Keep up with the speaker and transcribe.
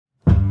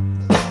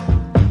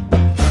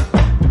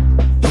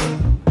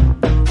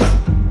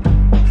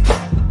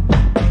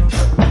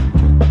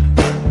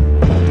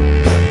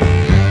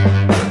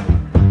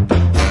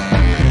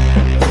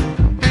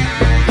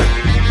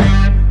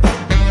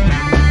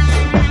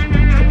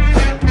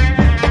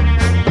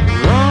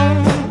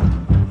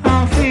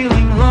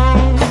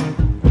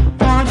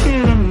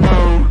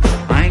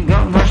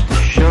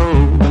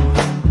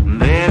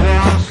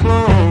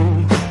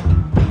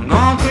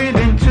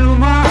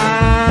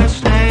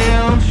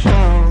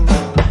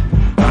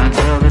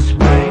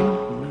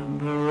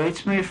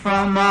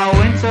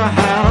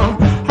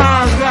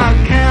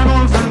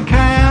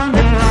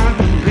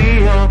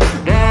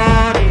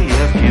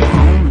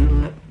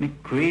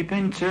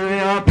to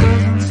your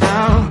prison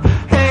cell.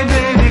 Hey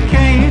baby,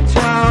 can you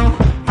tell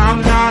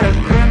I'm not a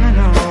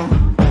criminal?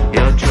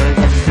 Your choice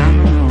is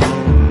seminal.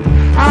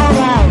 I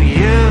want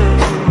you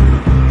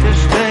to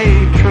stay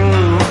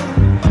true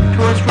to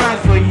what's right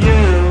for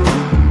you.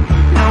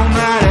 No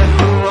matter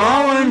who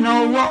or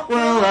know what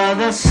will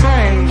others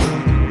say,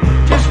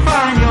 just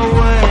find your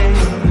way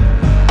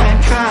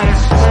and try to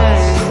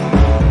stay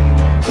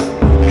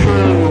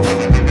true.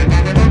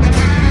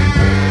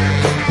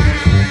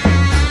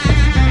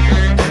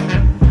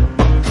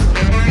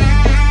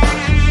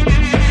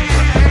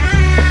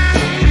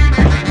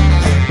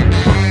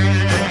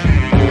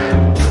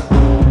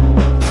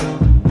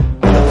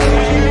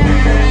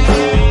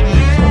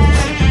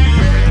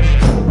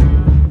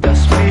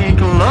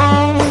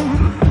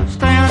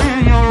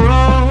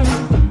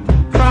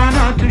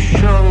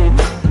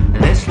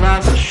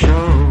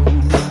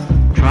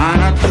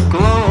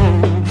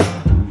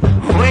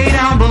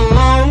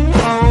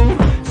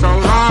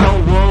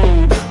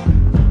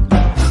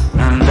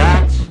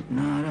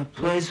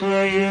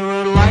 Where you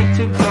would like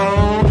to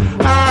go.